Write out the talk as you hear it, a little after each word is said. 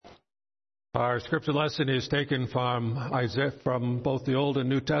Our scripture lesson is taken from Isaiah, from both the Old and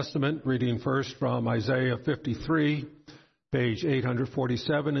New Testament, reading first from Isaiah 53, page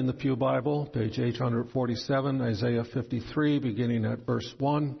 847 in the Pew Bible, page 847, Isaiah 53, beginning at verse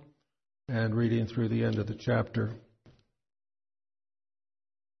 1, and reading through the end of the chapter.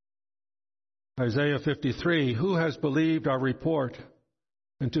 Isaiah 53, who has believed our report,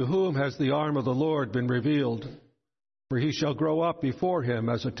 and to whom has the arm of the Lord been revealed? For he shall grow up before him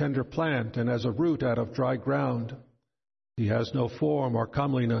as a tender plant and as a root out of dry ground. He has no form or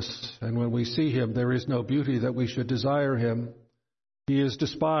comeliness, and when we see him there is no beauty that we should desire him. He is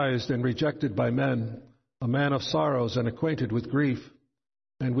despised and rejected by men, a man of sorrows and acquainted with grief.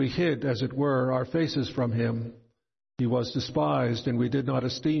 And we hid, as it were, our faces from him. He was despised, and we did not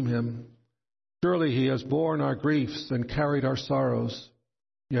esteem him. Surely he has borne our griefs and carried our sorrows.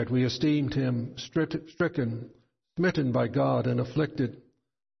 Yet we esteemed him stricken, smitten by God, and afflicted.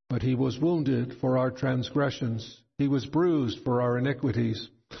 But he was wounded for our transgressions. He was bruised for our iniquities.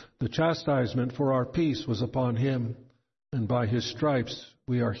 The chastisement for our peace was upon him, and by his stripes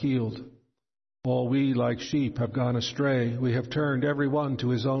we are healed. All we like sheep have gone astray. We have turned every one to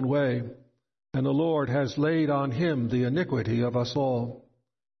his own way, and the Lord has laid on him the iniquity of us all.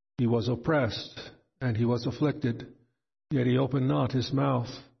 He was oppressed, and he was afflicted, yet he opened not his mouth.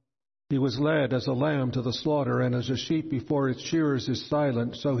 He was led as a lamb to the slaughter, and as a sheep before its shearers is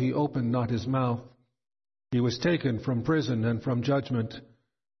silent, so he opened not his mouth. He was taken from prison and from judgment,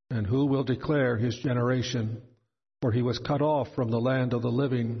 and who will declare his generation? For he was cut off from the land of the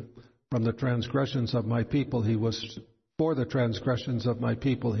living. From the transgressions of my people for the transgressions of my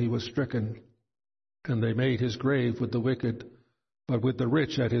people he was stricken. And they made his grave with the wicked, but with the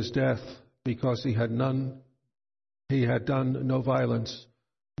rich at his death, because he had done no violence,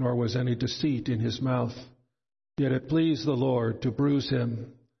 nor was any deceit in his mouth. Yet it pleased the Lord to bruise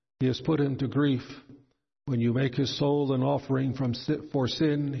him. He has put him to grief. When you make his soul an offering for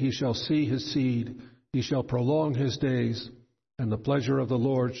sin, he shall see his seed. He shall prolong his days, and the pleasure of the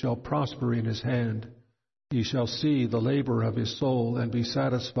Lord shall prosper in his hand. He shall see the labor of his soul and be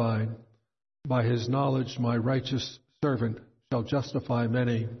satisfied. By his knowledge my righteous servant shall justify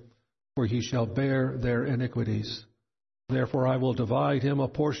many, for he shall bear their iniquities. Therefore I will divide him a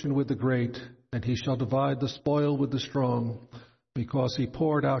portion with the great, and he shall divide the spoil with the strong, because he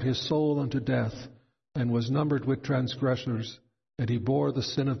poured out his soul unto death, and was numbered with transgressors, and he bore the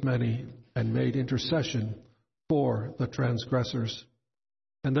sin of many, and made intercession for the transgressors.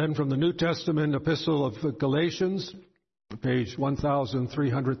 And then from the New Testament epistle of Galatians, page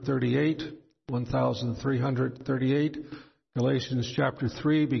 1338, Galatians chapter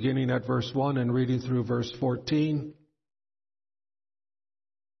 3, beginning at verse 1 and reading through verse 14.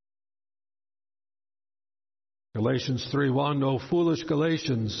 Galatians 3:1, O foolish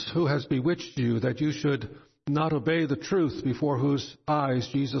Galatians, who has bewitched you that you should not obey the truth, before whose eyes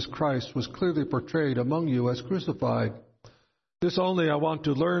Jesus Christ was clearly portrayed among you as crucified? This only I want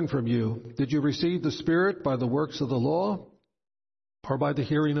to learn from you. Did you receive the Spirit by the works of the law, or by the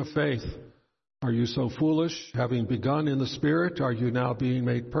hearing of faith? Are you so foolish? Having begun in the Spirit, are you now being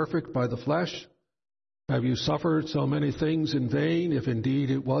made perfect by the flesh? Have you suffered so many things in vain, if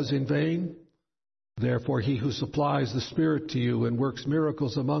indeed it was in vain? Therefore he who supplies the Spirit to you and works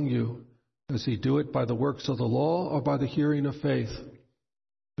miracles among you, does he do it by the works of the law or by the hearing of faith?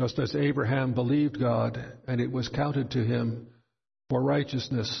 Just as Abraham believed God, and it was counted to him for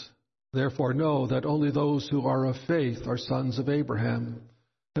righteousness. Therefore know that only those who are of faith are sons of Abraham.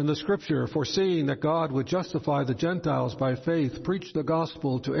 And the Scripture, foreseeing that God would justify the Gentiles by faith, preached the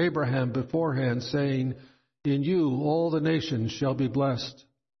gospel to Abraham beforehand, saying, In you all the nations shall be blessed.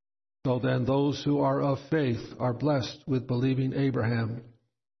 So then those who are of faith are blessed with believing Abraham.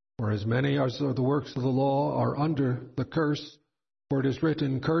 For as many as are the works of the law are under the curse, for it is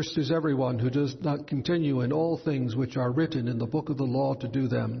written, Cursed is everyone who does not continue in all things which are written in the book of the law to do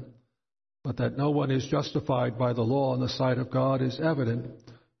them. But that no one is justified by the law in the sight of God is evident,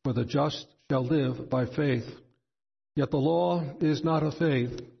 for the just shall live by faith. Yet the law is not of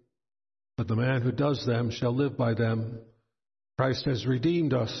faith, but the man who does them shall live by them. Christ has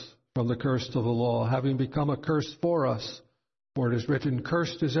redeemed us from the curse of the law, having become a curse for us. For it is written,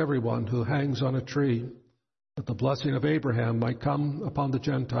 Cursed is everyone who hangs on a tree, that the blessing of Abraham might come upon the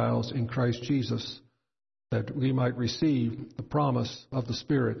Gentiles in Christ Jesus, that we might receive the promise of the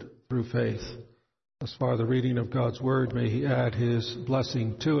Spirit through faith. As far the reading of God's Word, may He add His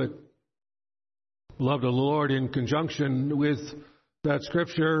blessing to it. Beloved of the Lord, in conjunction with that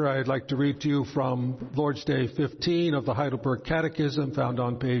scripture, I'd like to read to you from Lord's Day 15 of the Heidelberg Catechism, found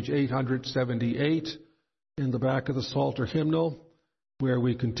on page 878 in the back of the Psalter hymnal. where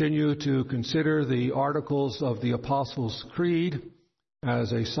we continue to consider the articles of the Apostles' Creed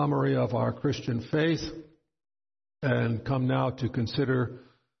as a summary of our Christian faith, and come now to consider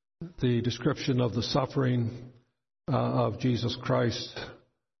the description of the suffering of Jesus Christ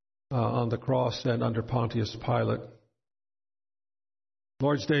on the cross and under Pontius Pilate.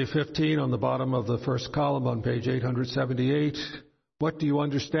 Lord's Day 15 on the bottom of the first column on page 878. What do you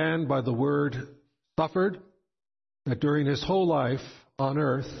understand by the word suffered? That during his whole life on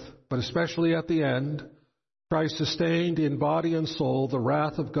earth, but especially at the end, Christ sustained in body and soul the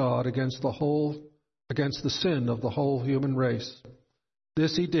wrath of God against the sin of the whole human race.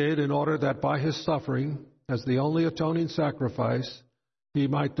 This he did in order that by his suffering, as the only atoning sacrifice, he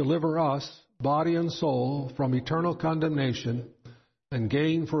might deliver us, body and soul, from eternal condemnation and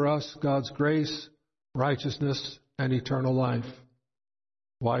gain for us God's grace, righteousness, and eternal life.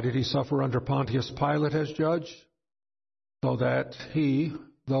 Why did he suffer under Pontius Pilate as judge? So that he,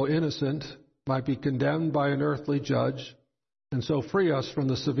 though innocent, might be condemned by an earthly judge, and so free us from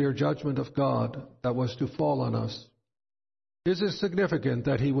the severe judgment of God that was to fall on us. Is it significant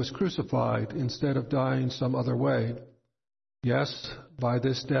that he was crucified instead of dying some other way? Yes, by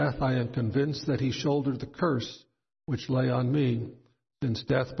this death I am convinced that he shouldered the curse which lay on me, since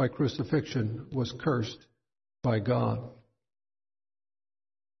death by crucifixion was cursed by God.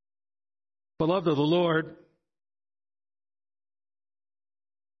 Beloved of the Lord,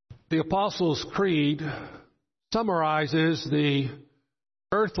 the Apostles' Creed summarizes the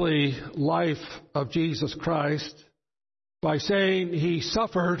earthly life of Jesus Christ by saying he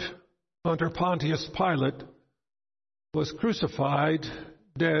suffered under Pontius Pilate, was crucified,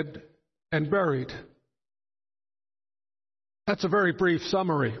 dead, and buried. That's a very brief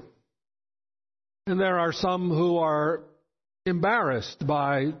summary. And there are some who are embarrassed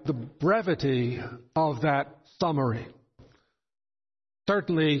by the brevity of that summary.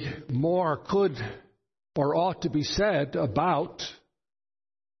 Certainly more could or ought to be said about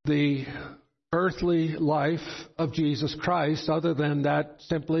the earthly life of Jesus Christ, other than that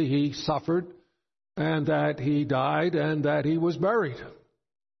simply he suffered and that he died and that he was buried.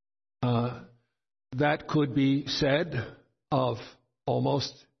 That could be said of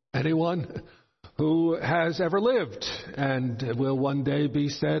almost anyone who has ever lived, and will one day be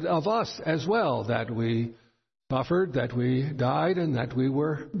said of us as well, that we suffered, that we died, and that we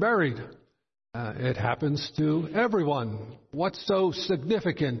were buried. It happens to everyone. What's so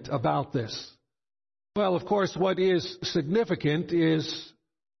significant about this? Well, of course, what is significant is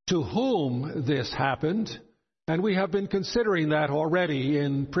to whom this happened, and we have been considering that already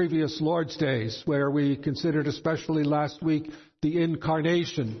in previous Lord's Days, where we considered, especially last week, the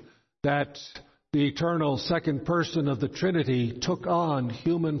incarnation, that the eternal second person of the Trinity took on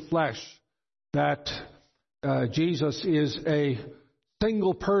human flesh, that Jesus is a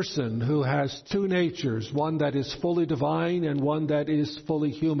single person who has two natures, one that is fully divine and one that is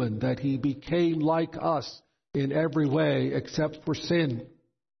fully human, that he became like us in every way except for sin,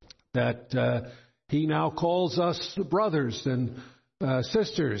 that he now calls us brothers and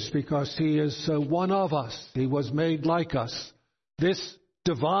sisters because he is one of us. He was made like us. This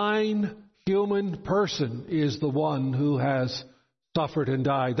divine human person is the one who has suffered and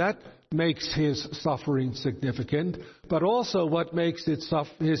died. That makes his suffering significant, but also what makes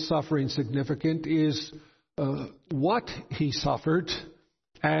his suffering significant is what he suffered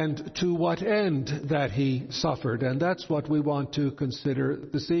and to what end that he suffered. And that's what we want to consider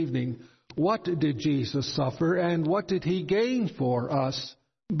this evening. What did Jesus suffer, and what did he gain for us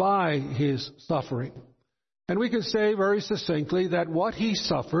by his suffering? And we can say very succinctly that what he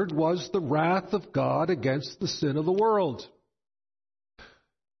suffered was the wrath of God against the sin of the world.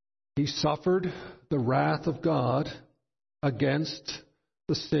 He suffered the wrath of God against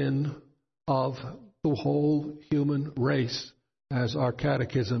the sin of the whole human race, as our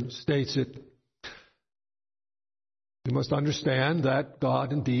catechism states it. We must understand that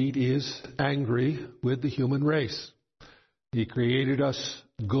God indeed is angry with the human race. He created us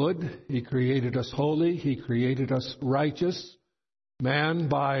good. He created us holy. He created us righteous. Man,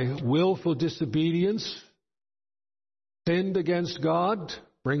 by willful disobedience, sinned against God,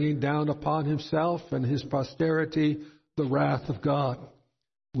 bringing down upon himself and his posterity the wrath of God.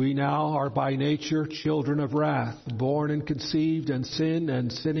 We now are by nature children of wrath, born and conceived in sin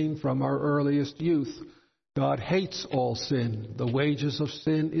and sinning from our earliest youth. God hates all sin. The wages of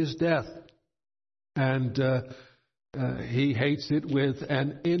sin is death. And he hates it with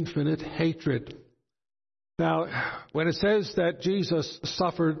an infinite hatred. Now, when it says that Jesus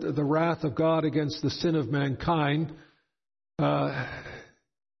suffered the wrath of God against the sin of mankind,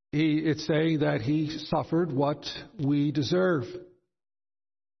 it's saying that he suffered what we deserve.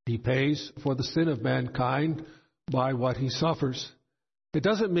 He pays for the sin of mankind by what he suffers. It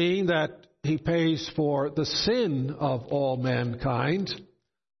doesn't mean that he pays for the sin of all mankind,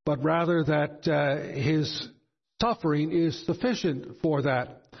 but rather that his suffering is sufficient for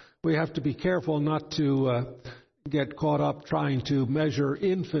that. We have to be careful not to get caught up trying to measure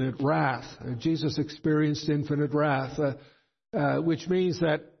infinite wrath. Jesus experienced infinite wrath, which means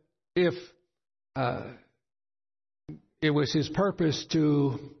that if it was his purpose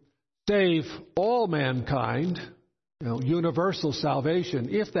to save all mankind, universal salvation,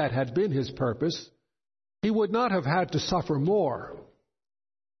 if that had been his purpose, he would not have had to suffer more.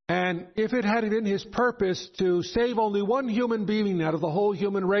 And if it had been his purpose to save only one human being out of the whole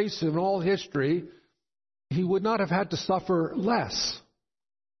human race in all history, he would not have had to suffer less.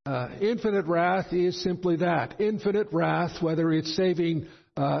 Infinite wrath is simply that. Infinite wrath, whether it's saving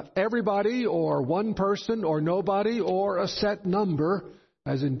everybody or one person or nobody or a set number,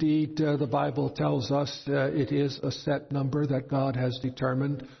 as indeed the Bible tells us it is a set number that God has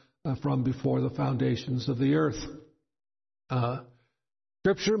determined from before the foundations of the earth.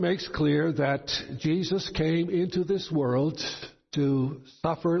 Scripture makes clear that Jesus came into this world to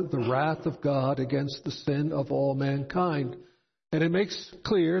suffer the wrath of God against the sin of all mankind. And it makes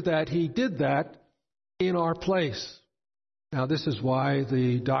clear that he did that in our place. Now, this is why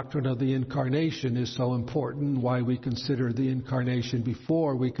the doctrine of the incarnation is so important, why we consider the incarnation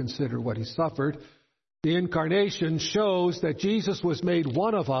before we consider what he suffered. The incarnation shows that Jesus was made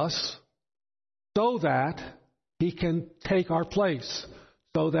one of us so that he can take our place,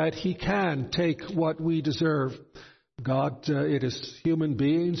 so that he can take what we deserve. God, it is human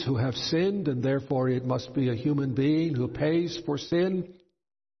beings who have sinned, and therefore it must be a human being who pays for sin.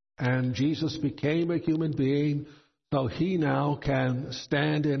 And Jesus became a human being, so he now can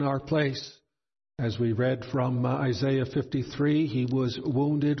stand in our place. As we read from Isaiah 53, he was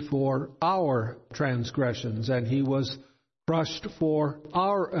wounded for our transgressions, and he was crushed for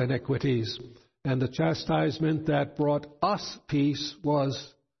our iniquities. And the chastisement that brought us peace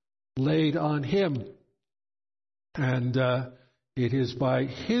was laid on him. And it is by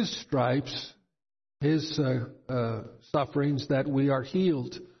his stripes, his sufferings, that we are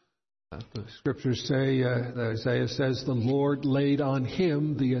healed. The scriptures say, Isaiah says, the Lord laid on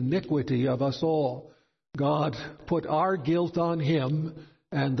him the iniquity of us all. God put our guilt on him,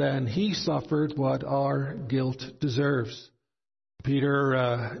 and then he suffered what our guilt deserves. Peter,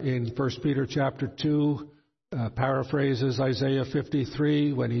 in 1 Peter chapter 2, paraphrases Isaiah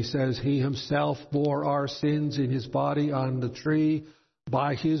 53 when he says, he himself bore our sins in his body on the tree.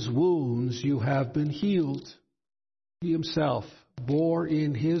 By his wounds you have been healed. He himself bore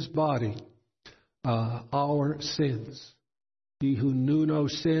in his body our sins. He who knew no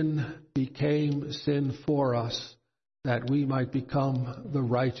sin became sin for us, that we might become the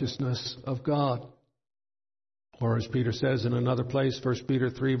righteousness of God. Or as Peter says in another place, 1 Peter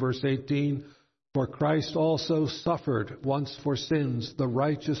 3, verse 18, for Christ also suffered once for sins, the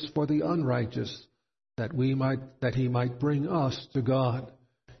righteous for the unrighteous, that he might bring us to God.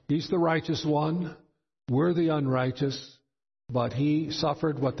 He's the righteous one, we're the unrighteous, but he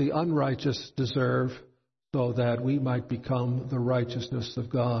suffered what the unrighteous deserve, so that we might become the righteousness of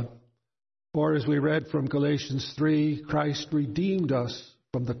God. Or as we read from Galatians 3, Christ redeemed us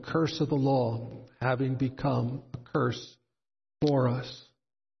from the curse of the law, having become a curse for us.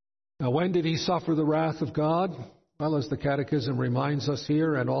 Now, when did he suffer the wrath of God? Well, as the Catechism reminds us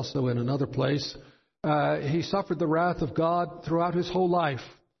here and also in another place, he suffered the wrath of God throughout his whole life,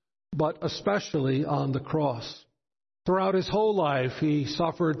 but especially on the cross. Throughout his whole life, he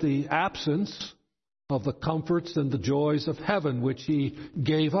suffered the absence of the comforts and the joys of heaven, which he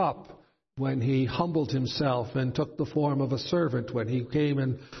gave up when he humbled himself and took the form of a servant, when he came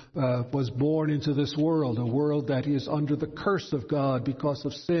and was born into this world, a world that is under the curse of God because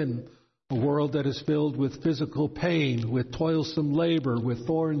of sin, a world that is filled with physical pain, with toilsome labor, with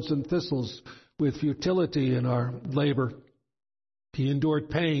thorns and thistles, with futility in our labor. He endured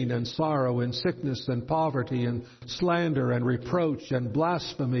pain and sorrow and sickness and poverty and slander and reproach and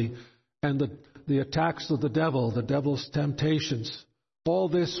blasphemy and the attacks of the devil's temptations. All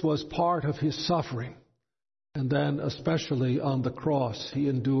this was part of his suffering. And then, especially on the cross, he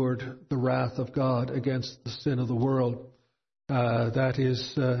endured the wrath of God against the sin of the world. That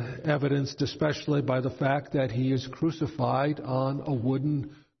is evidenced especially by the fact that he is crucified on a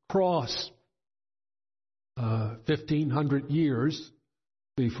wooden cross. 1,500 years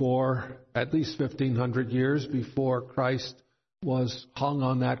before, at least 1,500 years before Christ was hung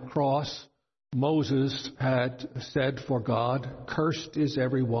on that cross, Moses had said for God, cursed is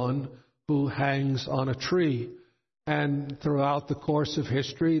everyone who hangs on a tree. And throughout the course of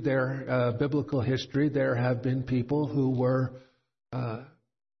history, biblical history, there have been people who were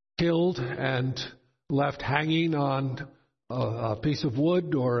killed and left hanging on a piece of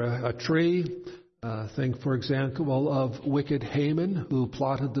wood or a tree. Think, for example, of wicked Haman, who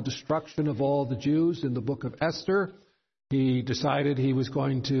plotted the destruction of all the Jews in the book of Esther. He decided he was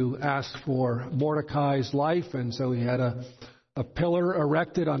going to ask for Mordecai's life, and so he had a pillar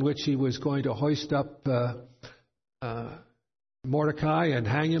erected on which he was going to hoist up Mordecai and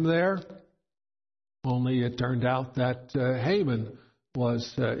hang him there. Only it turned out that Haman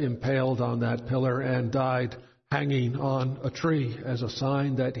was impaled on that pillar and died hanging on a tree as a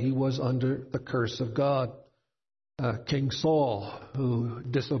sign that he was under the curse of God. King Saul, who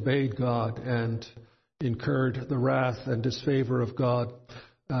disobeyed God and incurred the wrath and disfavor of God,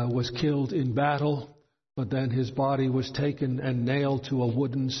 was killed in battle, but then his body was taken and nailed to a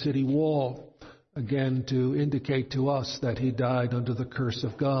wooden city wall, again to indicate to us that he died under the curse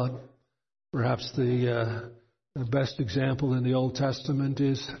of God. Perhaps the best example in the Old Testament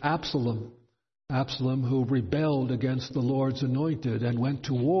is Absalom. Absalom, who rebelled against the Lord's anointed and went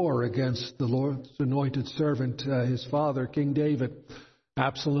to war against the Lord's anointed servant, his father, King David.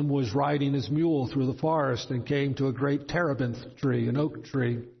 Absalom was riding his mule through the forest and came to a great terebinth tree, an oak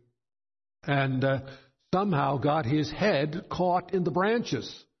tree, and somehow got his head caught in the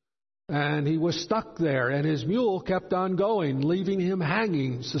branches. And he was stuck there, and his mule kept on going, leaving him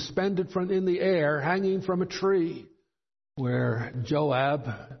hanging, suspended in the air, hanging from a tree, where Joab,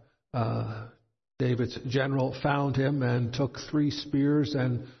 David's general, found him and took 3 spears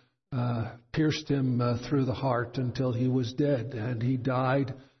and pierced him through the heart until he was dead. And he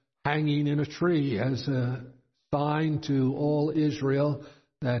died hanging in a tree as a sign to all Israel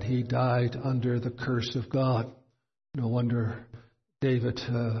that he died under the curse of God. No wonder David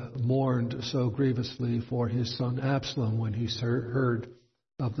mourned so grievously for his son Absalom when he heard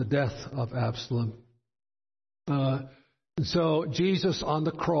of the death of Absalom. So Jesus on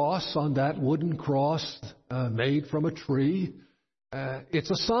the cross, on that wooden cross made from a tree,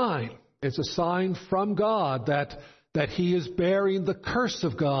 it's a sign. It's a sign from God that he is bearing the curse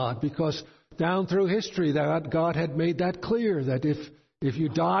of God, because down through history that God had made that clear, that if you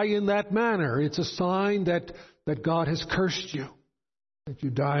die in that manner, it's a sign that God has cursed you, that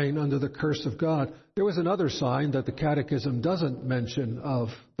you're dying under the curse of God. There was another sign that the Catechism doesn't mention of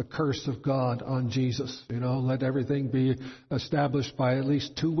the curse of God on Jesus. Let everything be established by at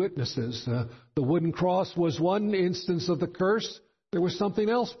least 2 witnesses. The wooden cross was one instance of the curse. There was something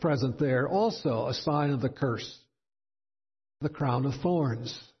else present there, also a sign of the curse. The crown of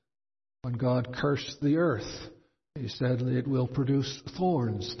thorns. When God cursed the earth, he said it will produce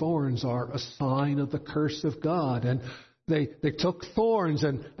thorns. Thorns are a sign of the curse of God. And they took thorns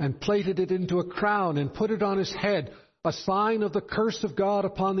and plaited it into a crown and put it on his head, a sign of the curse of God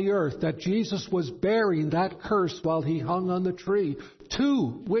upon the earth, that Jesus was bearing that curse while he hung on the tree.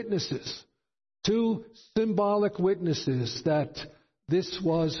 2 witnesses, 2 symbolic witnesses that this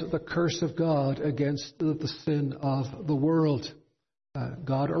was the curse of God against the sin of the world.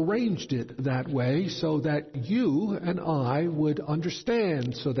 God arranged it that way so that you and I would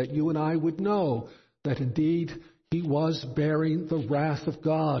understand, so that you and I would know that indeed he was bearing the wrath of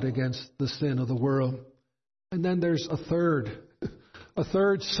God against the sin of the world. And then there's a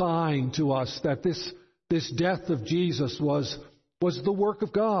third sign to us that this death of Jesus was the work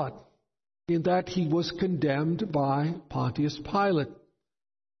of God, in that he was condemned by Pontius Pilate.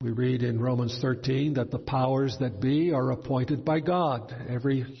 We read in Romans 13 that the powers that be are appointed by God.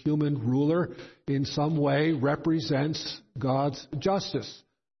 Every human ruler in some way represents God's justice.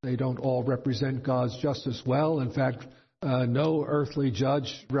 They don't all represent God's justice well. In fact, no earthly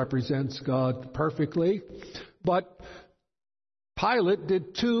judge represents God perfectly. But Pilate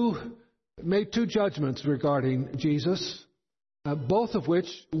made 2 judgments regarding Jesus, both of which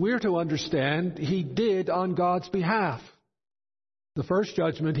we're to understand he did on God's behalf. The first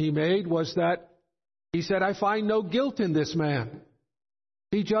judgment he made was that he said, I find no guilt in this man.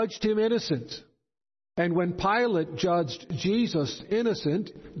 He judged him innocent. And when Pilate judged Jesus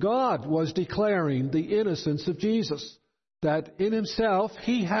innocent, God was declaring the innocence of Jesus, that in himself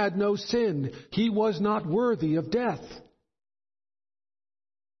he had no sin. He was not worthy of death.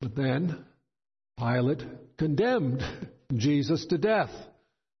 But then Pilate condemned Jesus to death.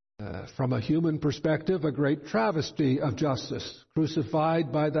 From a human perspective, a great travesty of justice.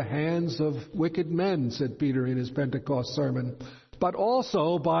 Crucified by the hands of wicked men, said Peter in his Pentecost sermon, but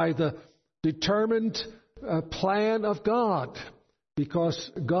also by the determined plan of God,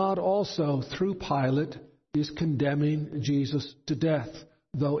 because God also, through Pilate, is condemning Jesus to death.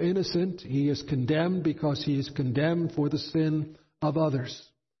 though innocent, he is condemned because he is condemned for the sin of others.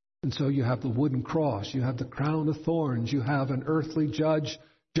 And so you have the wooden cross, you have the crown of thorns, you have an earthly judge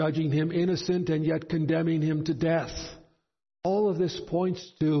judging him innocent and yet condemning him to death. All of this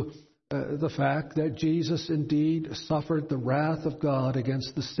points to the fact that Jesus indeed suffered the wrath of God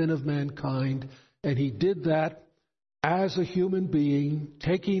against the sin of mankind, and he did that as a human being,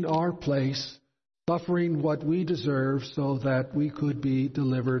 taking our place, suffering what we deserve so that we could be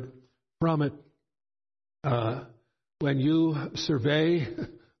delivered from it. When you survey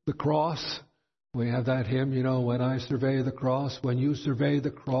the cross, we have that hymn, when I survey the cross. When you survey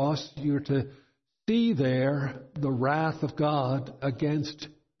the cross, you're to see there the wrath of God against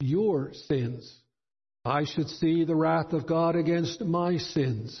your sins. I should see the wrath of God against my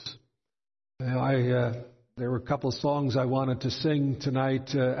sins. There were a couple of songs I wanted to sing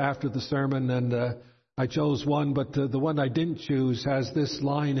tonight after the sermon, and I chose one, but the one I didn't choose has this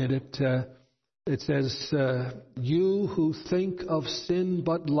line in it. It says, you who think of sin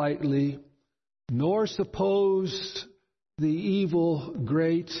but lightly, nor suppose the evil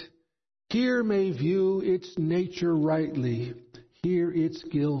great, here may view its nature rightly, here its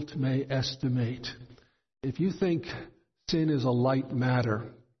guilt may estimate. If you think sin is a light matter,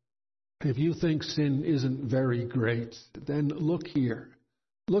 if you think sin isn't very great, then look here.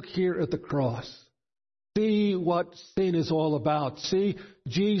 Look here at the cross. See what sin is all about. See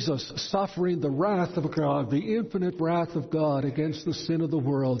Jesus suffering the wrath of God, the infinite wrath of God against the sin of the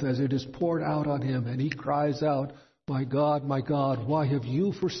world as it is poured out on him. And he cries out, my God, why have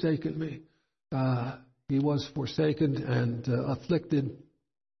you forsaken me? He was forsaken and afflicted,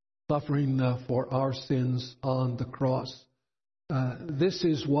 suffering for our sins on the cross. This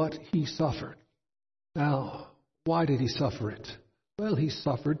is what he suffered. Now, why did he suffer it? Well, he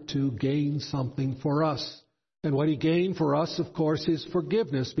suffered to gain something for us. And what he gained for us, of course, is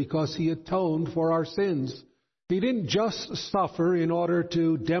forgiveness because he atoned for our sins. He didn't just suffer in order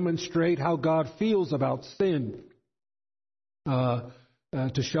to demonstrate how God feels about sin,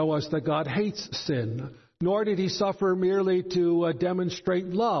 to show us that God hates sin. Nor did he suffer merely to demonstrate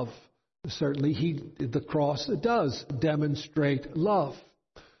love. Certainly, the cross does demonstrate love.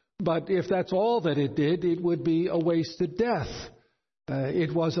 But if that's all that it did, it would be a wasted death.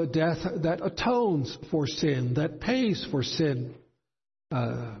 It was a death that atones for sin, that pays for sin.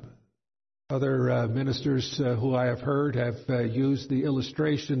 Other ministers who I have heard have used the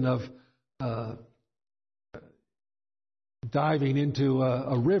illustration of diving into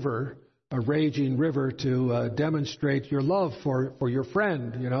a river, a raging river, to demonstrate your love for your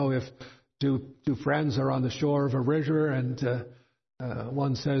friend. If two friends are on the shore of a river and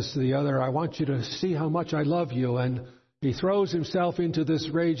one says to the other, I want you to see how much I love you, and he throws himself into this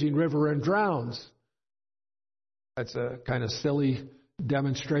raging river and drowns. That's a kind of silly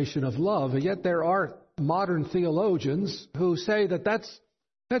demonstration of love. And yet there are modern theologians who say that that's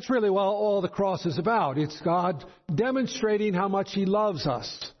really what all the cross is about. It's God demonstrating how much he loves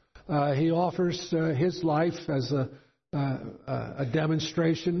us. He offers his life as a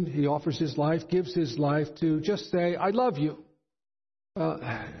demonstration. He offers his life, gives his life to just say, I love you.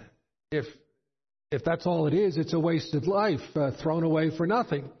 If that's all it is, it's a wasted life, thrown away for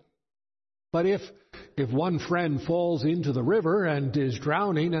nothing. But if one friend falls into the river and is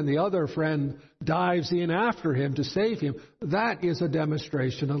drowning and the other friend dives in after him to save him, that is a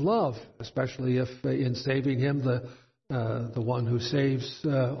demonstration of love, especially if in saving him the one who saves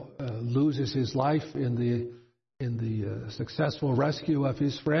loses his life in the successful rescue of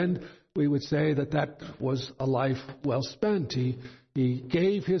his friend. We would say that was a life well spent. He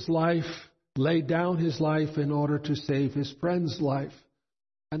gave his life, laid down his life in order to save his friend's life.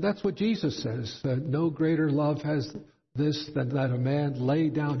 And that's what Jesus says. No greater love has this than that a man lay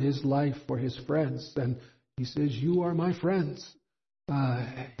down his life for his friends. And he says, you are my friends.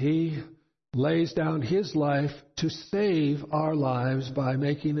 He lays down his life to save our lives by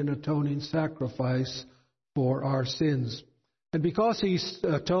making an atoning sacrifice for our sins. And because he's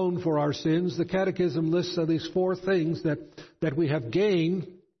atoned for our sins, the Catechism lists these 4 things that we have gained.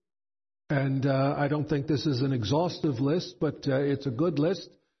 And I don't think this is an exhaustive list, but it's a good list.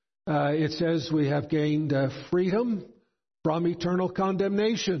 It says we have gained freedom from eternal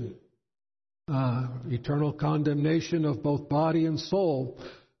condemnation. Eternal condemnation of both body and soul.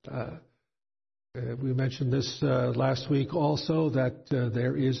 We mentioned this last week also, that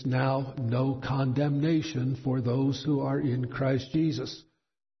there is now no condemnation for those who are in Christ Jesus.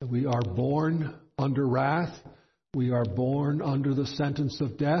 We are born under wrath. We are born under the sentence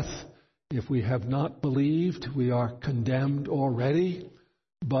of death. If we have not believed, we are condemned already.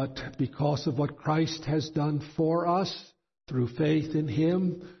 But because of what Christ has done for us, Through faith in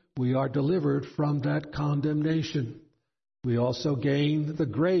him, we are delivered from that condemnation. We also gain the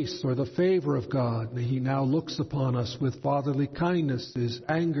grace or the favor of God. He now looks upon us with fatherly kindness. His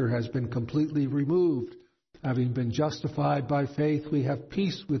anger has been completely removed. Having been justified by faith, we have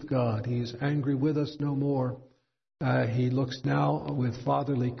peace with God. He is angry with us no more. He looks now with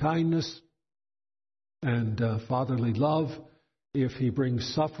fatherly kindness and fatherly love. If he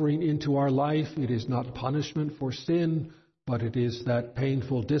brings suffering into our life, it is not punishment for sin, but it is that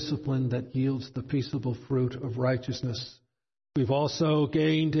painful discipline that yields the peaceable fruit of righteousness. We've also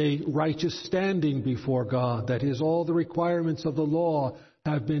gained a righteous standing before God. That is, all the requirements of the law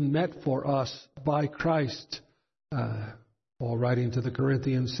have been met for us by Christ. Paul, writing to the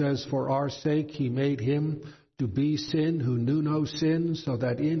Corinthians, says, "For our sake he made him to be sin who knew no sin, so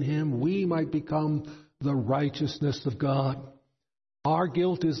that in him we might become the righteousness of God." Our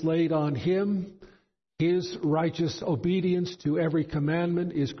guilt is laid on him. His righteous obedience to every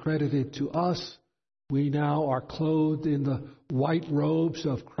commandment is credited to us. We now are clothed in the white robes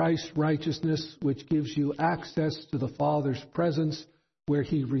of Christ's righteousness, which gives you access to the Father's presence, where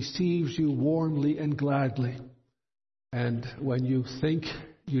he receives you warmly and gladly. And when you think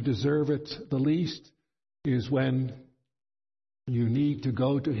you deserve it the least is when you need to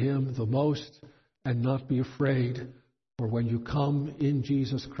go to him the most and not be afraid. For when you come in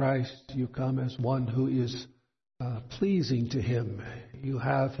Jesus Christ, you come as one who is pleasing to him. You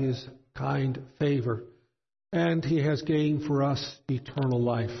have his kind favor. And he has gained for us eternal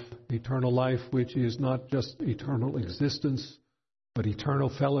life which is not just eternal existence, but eternal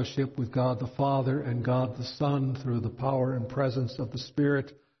fellowship with God the Father and God the Son through the power and presence of the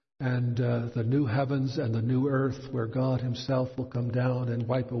Spirit, and the new heavens and the new earth where God himself will come down and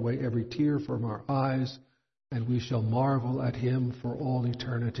wipe away every tear from our eyes, and we shall marvel at him for all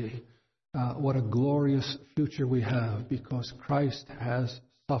eternity. What a glorious future we have, because Christ has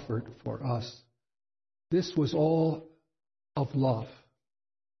suffered for us. This was all of love.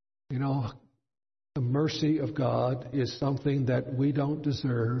 You know, the mercy of God is something that we don't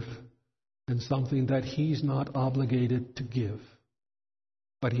deserve and something that he's not obligated to give.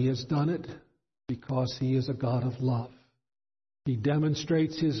 But he has done it because he is a God of love. He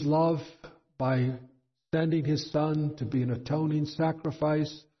demonstrates his love by sending his Son to be an atoning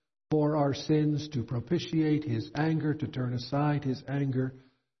sacrifice for our sins, to propitiate his anger, to turn aside his anger.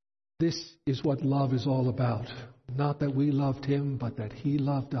 This is what love is all about. Not that we loved him, but that he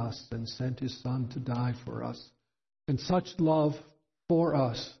loved us and sent his Son to die for us. And such love for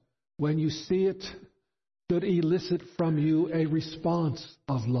us, when you see it, should elicit from you a response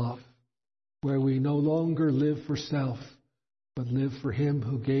of love, where we no longer live for self, but live for him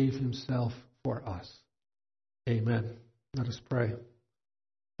who gave himself for us. Amen. Let us pray.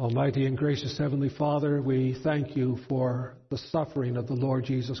 Almighty and gracious Heavenly Father, we thank you for the suffering of the Lord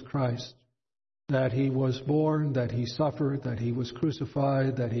Jesus Christ, that he was born, that he suffered, that he was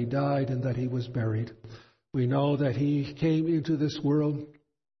crucified, that he died, and that he was buried. We know that he came into this world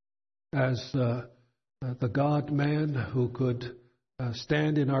as the God-man who could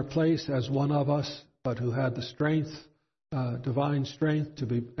stand in our place as one of us, but who had the strength, divine strength, to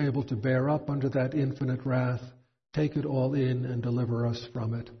be able to bear up under that infinite wrath, take it all in, and deliver us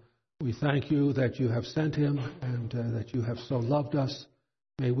from it. We thank you that you have sent him and that you have so loved us.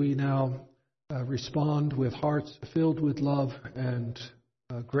 May we now respond with hearts filled with love and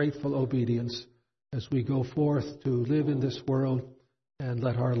grateful obedience as we go forth to live in this world, and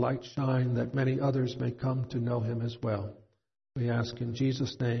let our light shine that many others may come to know him as well. We ask in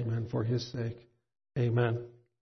Jesus' name and for his sake. Amen.